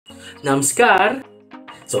Namaskar!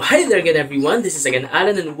 So hi there again everyone, this is again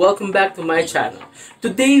Alan and welcome back to my channel.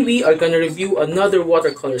 Today we are gonna review another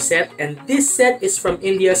watercolor set, and this set is from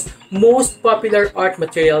India's most popular art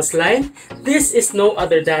materials line. This is no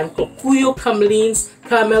other than Kokuyo Camlin's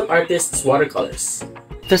Camel Artists Water Colours.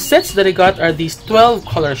 The sets that I got are these 12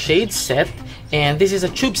 color shades set, and this is a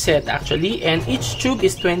tube set actually, and each tube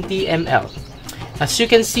is 20 ml. As you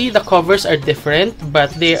can see, the covers are different but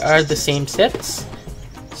they are the same sets.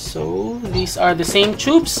 So these are the same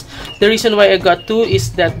tubes. The reason why I got two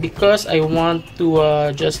is that because I want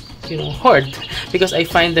to just hoard, because I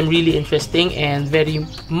find them really interesting and very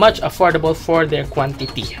much affordable for their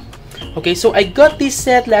quantity. Okay, so I got this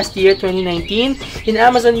set last year, 2019, in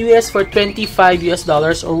Amazon US for $25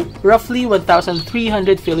 US, or roughly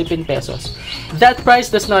 1,300 Philippine pesos. That price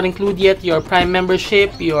does not include yet your Prime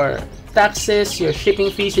membership, your taxes, your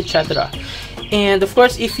shipping fees, etc. And of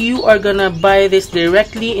course, if you are gonna buy this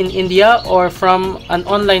directly in India or from an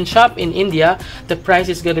online shop in India, the price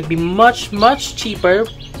is gonna be much cheaper.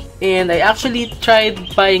 And I actually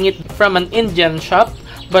tried buying it from an Indian shop,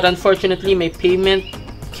 but unfortunately my payment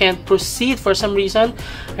can't proceed for some reason.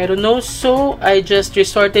 I don't know, so I just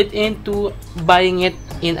resorted into buying it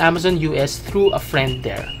in Amazon US through a friend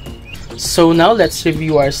there. So now let's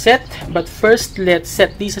review our set, but first let's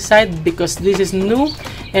set these aside because this is new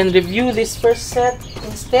and review this first set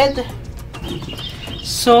instead.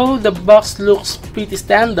 So the box looks pretty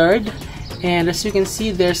standard, and as you can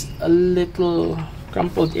see there's a little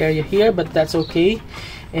crumpled area here, but that's okay.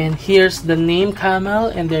 And here's the name Camel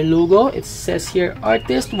and their logo. It says here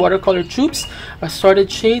Artist Watercolor Tubes,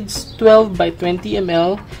 assorted shades, 12 by 20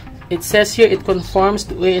 ml. It says here it conforms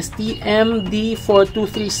to ASTM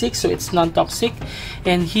D4236, so it's non-toxic.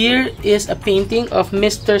 And here is a painting of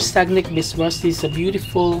Mr. Sagnik Biswas. This is a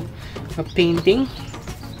beautiful painting.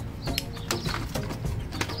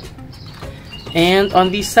 And on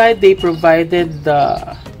this side they provided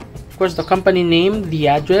of course the company name, the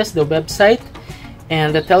address, the website,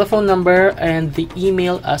 and the telephone number and the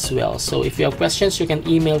email as well. So if you have questions, you can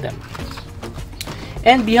email them.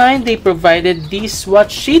 And behind they provided this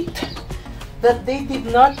swatch sheet that they did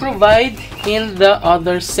not provide in the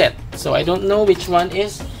other set. So I don't know which one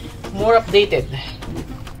is more updated.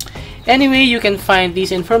 Anyway, you can find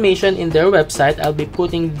this information in their website. I'll be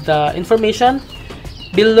putting the information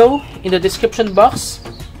below in the description box.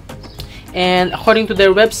 And according to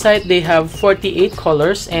their website, they have 48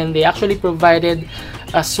 colors, and they actually provided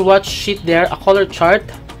a swatch sheet there, a color chart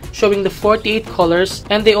showing the 48 colors,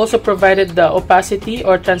 and they also provided the opacity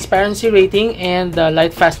or transparency rating and the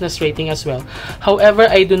light fastness rating as well. However,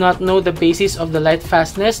 I do not know the basis of the light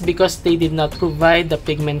fastness because they did not provide the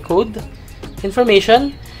pigment code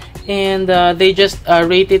information, and they just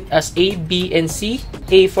rate it as A, B, and C.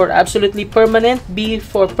 A for absolutely permanent, B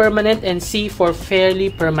for permanent, and C for fairly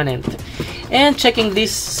permanent. And checking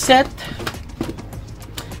this set,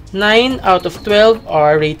 9 out of 12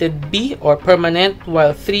 are rated B or permanent,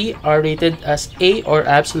 while 3 are rated as A or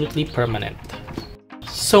absolutely permanent.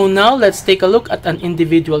 So now let's take a look at an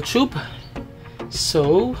individual tube.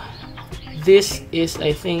 So this is,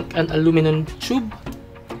 I think, an aluminum tube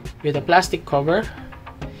with a plastic cover,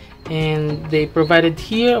 and they provided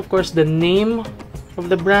here, of course, the name of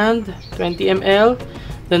the brand, 20 ml,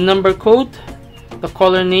 the number code, the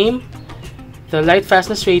color name, the light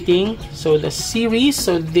fastness rating, so the series,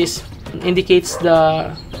 so this indicates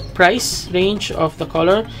the price range of the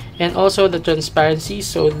color, and also the transparency,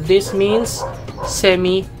 so this means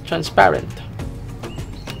semi-transparent.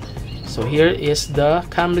 So here is the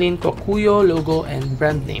Camlin Kokuyo logo and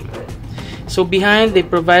brand name. So behind they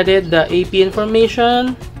provided the AP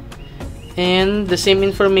information and the same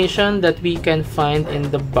information that we can find in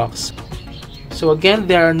the box. So again,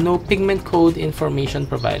 there are no pigment code information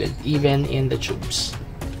provided, even in the tubes.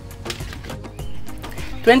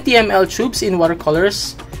 20 ml tubes in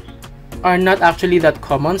watercolors are not actually that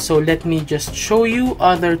common, so let me just show you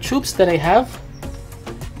other tubes that I have.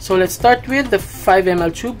 So let's start with the 5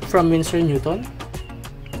 ml tube from Winsor Newton.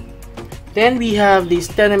 Then we have these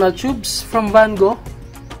 10 ml tubes from Van Gogh,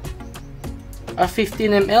 a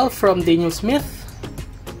 15 ml from Daniel Smith,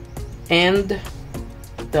 and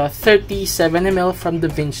the 37 ml from Da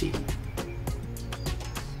Vinci.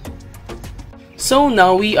 So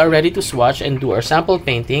now we are ready to swatch and do our sample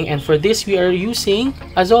painting, and for this we are using,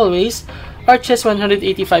 as always, our Chess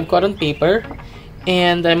 185 cotton paper,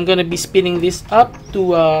 and I'm gonna be spinning this up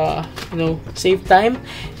to save time,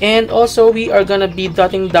 and also we are gonna be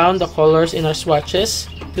dotting down the colors in our swatches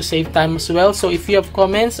to save time as well. So if you have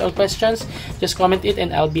comments or questions, just comment it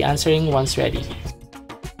and I'll be answering once ready.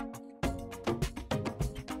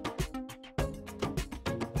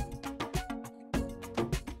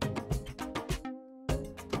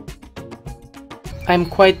 I'm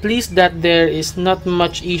quite pleased that there is not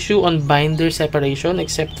much issue on binder separation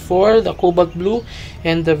except for the cobalt blue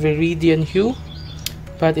and the viridian hue,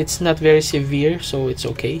 but it's not very severe, so it's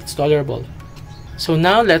okay, it's tolerable. So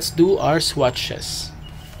now let's do our swatches.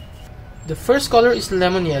 The first color is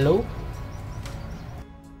lemon yellow.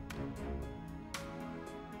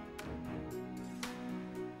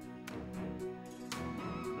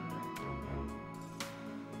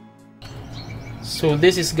 So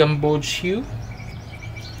this is gamboge hue.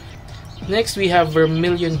 Next we have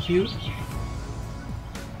vermilion hue.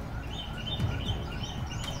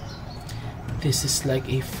 This is like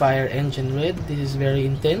a fire engine red. This is very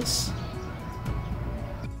intense.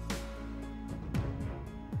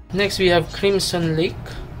 Next we have crimson lake.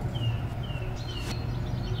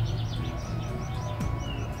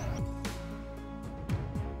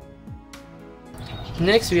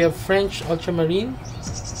 Next we have French ultramarine.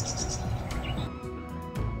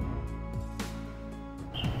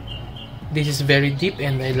 This is very deep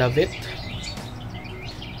and I love it.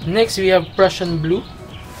 Next we have Prussian blue.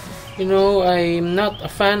 You know, I'm not a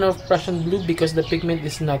fan of Prussian blue because the pigment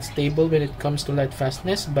is not stable when it comes to light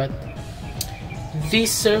fastness, but this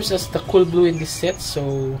serves as the cool blue in this set,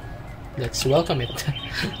 so let's welcome it.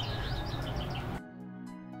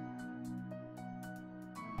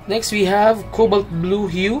 Next we have cobalt blue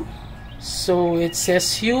hue. So it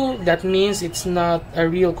says hue, that means it's not a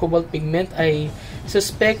real cobalt pigment. I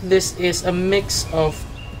suspect this is a mix of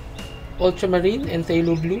ultramarine and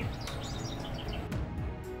phthalo blue.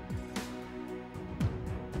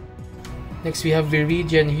 Next we have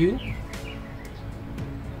viridian hue.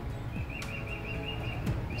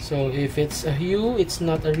 So if it's a hue, it's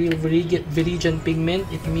not a real viridian pigment.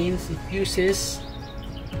 It means it uses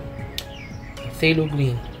phthalo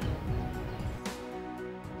green.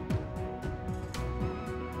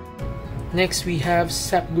 Next we have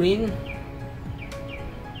sap green.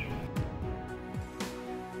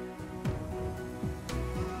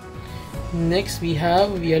 Next we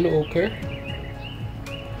have yellow ochre,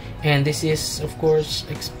 and this is of course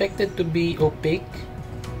expected to be opaque.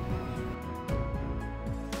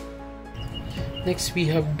 Next we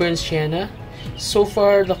have burnt sienna. So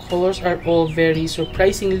far the colors are all very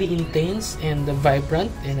surprisingly intense and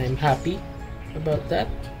vibrant, and I'm happy about that.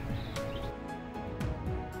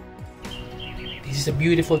 This is a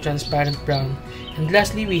beautiful transparent brown. And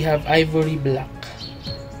lastly we have ivory black.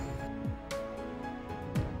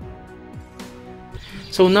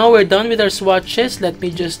 So now we're done with our swatches. Let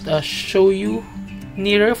me just show you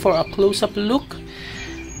nearer for a close-up look.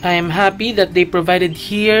 I am happy that they provided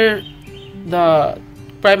here the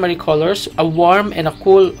primary colors, a warm and a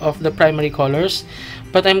cool of the primary colors,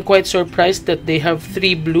 but I'm quite surprised that they have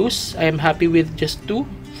 3 blues. I am happy with just 2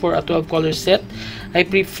 for a 12 color set. I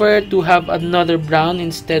prefer to have another brown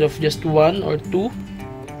instead of just 1 or 2.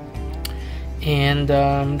 And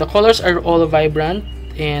the colors are all vibrant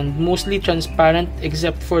and mostly transparent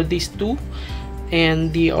except for these 2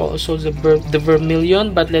 and also the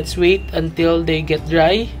vermilion, but let's wait until they get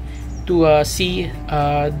dry to see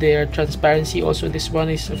their transparency. Also this one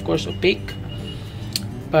is of course opaque,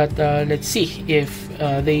 but let's see if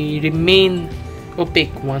they remain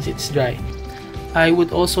opaque once it's dry. I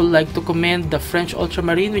would also like to commend the French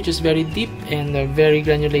ultramarine, which is very deep and very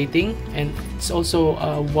granulating, and it's also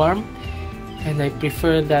warm, and I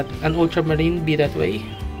prefer that an ultramarine be that way.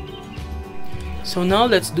 So now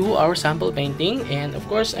let's do our sample painting, and of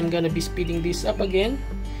course I'm gonna be speeding this up again,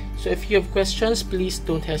 so if you have questions please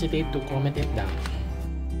don't hesitate to comment it down.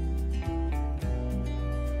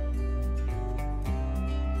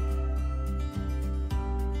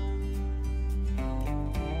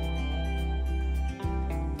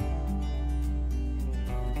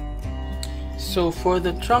 So for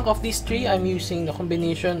the trunk of this tree, I'm using the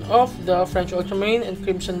combination of the French ultramarine and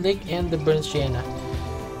crimson lake and the burnt sienna.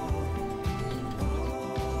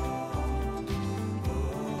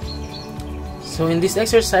 So in this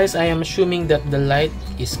exercise, I am assuming that the light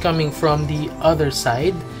is coming from the other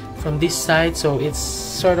side, from this side, so it's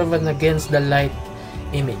sort of an against the light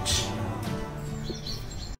image.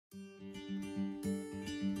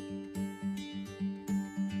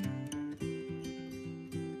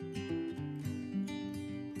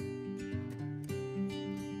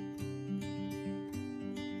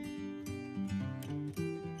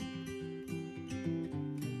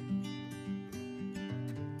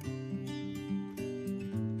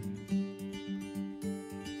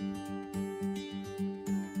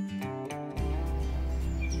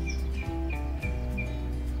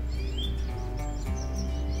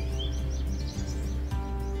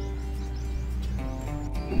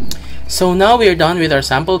 So now we are done with our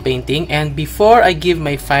sample painting, and before I give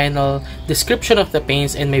my final description of the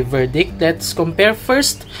paints and my verdict, let's compare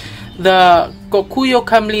first the Kokuyo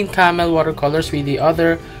Camlin Camel Watercolors with the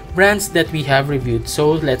other brands that we have reviewed.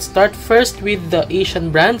 So let's start first with the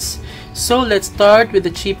Asian brands. So let's start with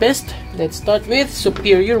the cheapest. Let's start with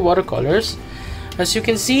Superior Watercolors. As you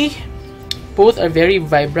can see, both are very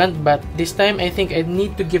vibrant, but this time I think I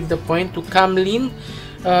need to give the point to Camlin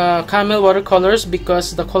Camel Watercolors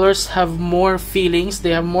because the colors have more feelings,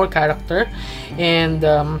 they have more character, and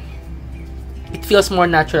it feels more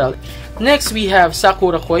natural. Next we have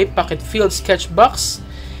Sakura Koi Pocket Filled Sketch Box,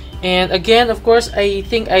 and again, of course, I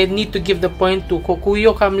think I need to give the point to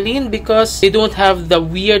Kokuyo Camlin because they don't have the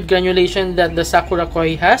weird granulation that the Sakura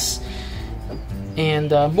Koi has,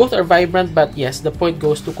 and both are vibrant, but yes, the point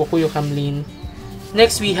goes to Kokuyo Camlin.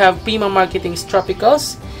 Next we have Prima Marketing's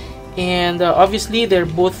Tropicals, and obviously they're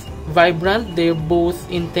both vibrant, they're both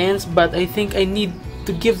intense, but I think I need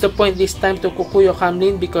to give the point this time to Kokuyo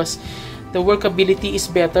Camlin because the workability is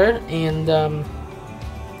better, and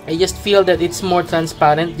I just feel that it's more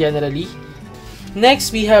transparent generally.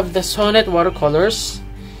 Next we have the Sonnet Watercolors.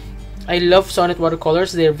 I love Sonnet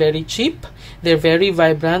Watercolors. They're very cheap, they're very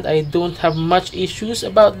vibrant, I don't have much issues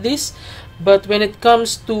about this. But when it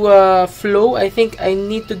comes to flow, I think I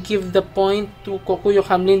need to give the point to Kokuyo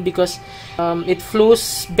Camlin because it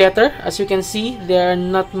flows better. As you can see, there are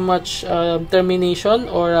not much termination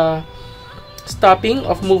or stopping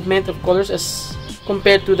of movement of colors as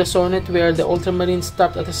compared to the Sonnet, where the ultramarine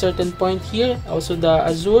stopped at a certain point here, also the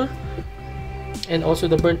azure and also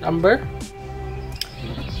the burnt umber.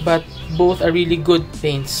 But both are really good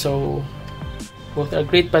paints, so both are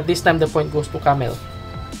great, but this time the point goes to Camel.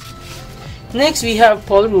 Next we have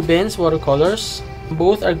Paul Rubens Watercolors.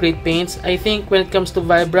 Both are great paints. I think when it comes to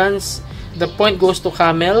vibrance, the point goes to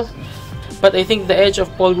Camel, but I think the edge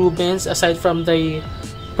of Paul Rubens, aside from the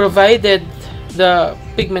provided the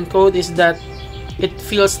pigment code, is that it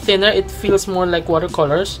feels thinner, it feels more like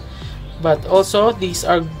watercolors. But also these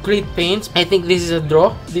are great paints. I think this is a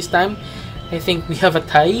draw this time. I think we have a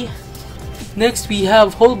tie. Next we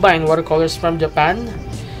have Holbein Watercolors from Japan.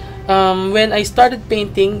 When I started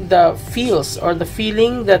painting, the feels or the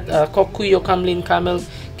feeling that Kokuyo Camlin Camel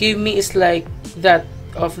gave me is like that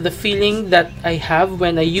of the feeling that I have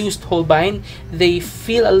when I used Holbein. They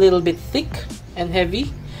feel a little bit thick and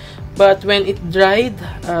heavy, but when it dried,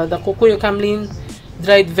 the Kokuyo Camlin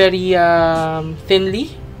dried very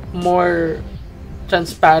thinly, more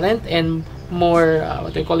transparent and more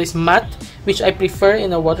what I call is matte, which I prefer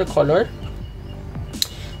in a watercolor.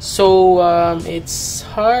 So it's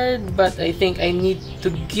hard, but I think I need to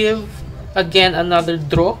give again another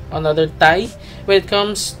draw, another tie when it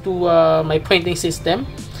comes to my painting system.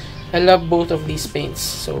 I love both of these paints,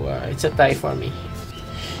 so it's a tie for me.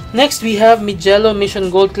 Next we have Mijello Mission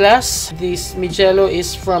Gold Class. This Mijello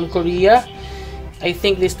is from Korea. I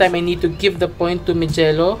think this time I need to give the point to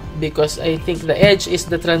Mijello because I think the edge is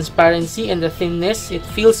the transparency and the thinness. It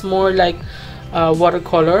feels more like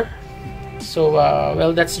watercolor. So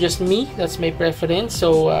well, that's just me, that's my preference.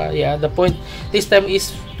 So yeah, the point this time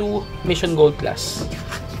is to Mission Gold Class.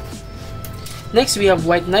 Next we have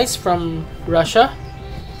White Knights from Russia,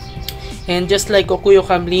 and just like Kokuyo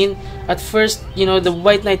Camlin, at first, you know, the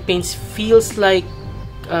White Knight paints feels like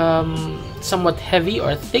somewhat heavy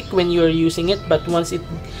or thick when you're using it, but once it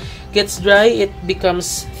gets dry, it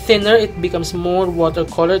becomes thinner, it becomes more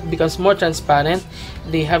watercolor, it becomes more transparent.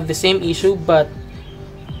 They have the same issue, but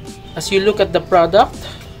as you look at the product,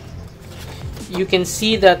 you can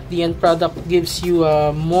see that the end product gives you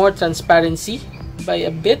more transparency by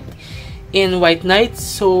a bit in White Knights.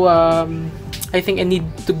 So I think I need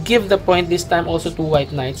to give the point this time also to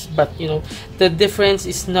White Knights, but you know, the difference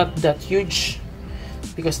is not that huge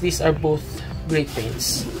because these are both great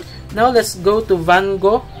paints. Now let's go to Van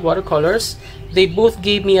Gogh Watercolors. They both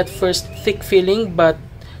gave me at first thick feeling, but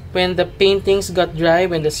when the paintings got dry,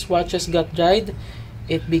 when the swatches got dried,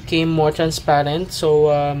 it became more transparent.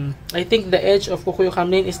 So I think the edge of Kokuyo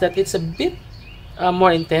Camlin is that it's a bit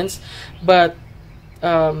more intense, but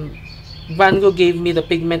Van Gogh gave me the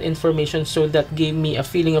pigment information, so that gave me a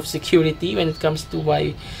feeling of security when it comes to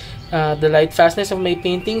the light fastness of my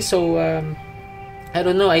painting. So I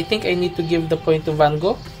don't know, I think I need to give the point to Van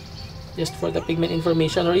Gogh just for the pigment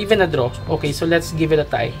information, or even a draw. Okay, so let's give it a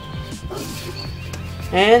tie.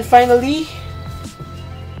 And finally,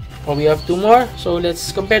 we have two more, so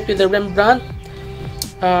let's compare to the Rembrandt.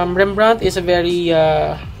 Rembrandt is a very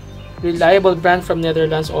reliable brand from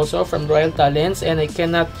Netherlands, also from Royal Talents, and I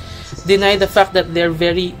cannot deny the fact that they're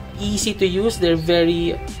very easy to use. They're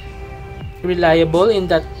very reliable in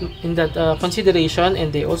that consideration,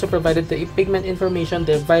 and they also provided the pigment information.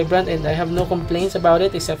 They're vibrant, and I have no complaints about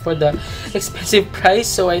it except for the expensive price.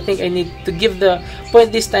 So I think I need to give the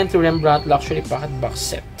point this time to Rembrandt Luxury Pocket Box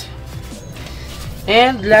Set.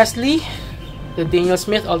 And lastly, the Daniel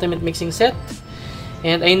Smith Ultimate Mixing Set.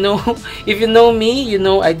 And I know, if you know me, you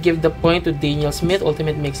know I'd give the point to Daniel Smith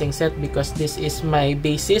Ultimate Mixing Set because this is my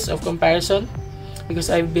basis of comparison, because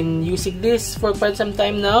I've been using this for quite some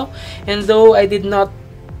time now. And though I did not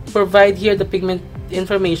provide here the pigment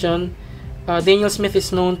information, Daniel Smith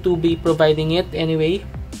is known to be providing it anyway.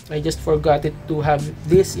 I just forgot it to have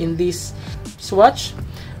this in this swatch.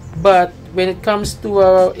 But when it comes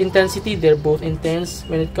to intensity, they're both intense.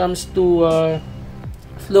 When it comes to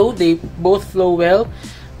flow, they both flow well,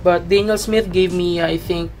 but Daniel Smith gave me, I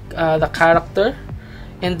think, the character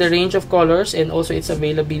and the range of colors and also its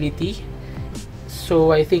availability.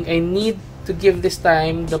 So I think I need to give this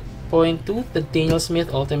time the point to the Daniel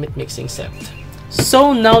Smith Ultimate Mixing Set.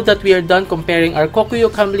 So now that we are done comparing our Kokuyo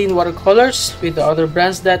Camlin watercolors with the other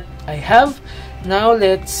brands that I have, now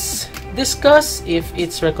let's discuss if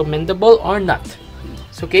it's recommendable or not.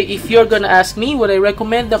 Okay, if you're gonna ask me would I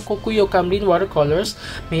recommend the Kokuyo Camlin watercolors,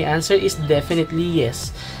 my answer is definitely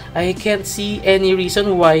yes. I can't see any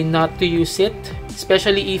reason why not to use it,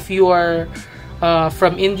 especially if you are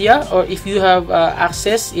from India, or if you have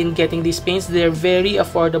access in getting these paints. They're very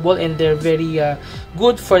affordable and they're very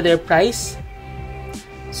good for their price.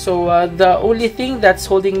 So the only thing that's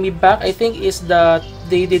holding me back, I think, is that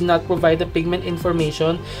they did not provide the pigment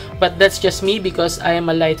information. But that's just me because I am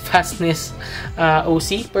a light fastness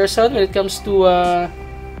OC person when it comes to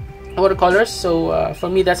watercolors. So for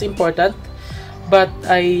me, that's important. But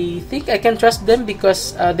I think I can trust them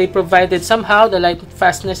because they provided somehow the light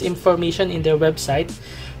fastness information in their website.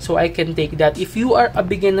 So I can take that. If you are a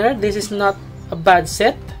beginner, this is not a bad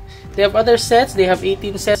set. They have other sets. They have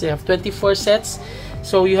 18 sets. They have 24 sets.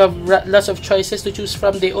 So you have lots of choices to choose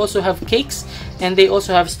from. They also have cakes, and they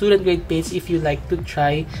also have student grade paints if you like to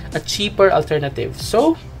try a cheaper alternative.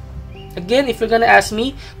 So again, if you're gonna ask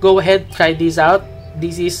me, go ahead, try these out.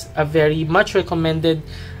 This is a very much recommended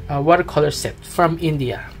watercolor set from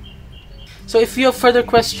India. So if you have further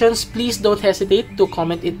questions, please don't hesitate to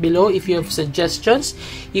comment it below. If you have suggestions,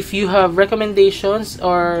 if you have recommendations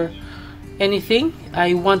or anything,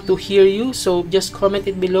 I want to hear you. So just comment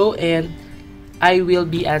it below and I will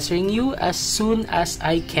be answering you as soon as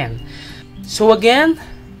I can. So again,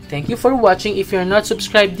 thank you for watching. If you're not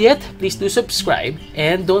subscribed yet, please do subscribe.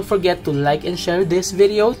 And don't forget to like and share this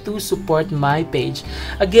video to support my page.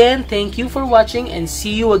 Again, thank you for watching and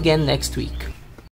see you again next week.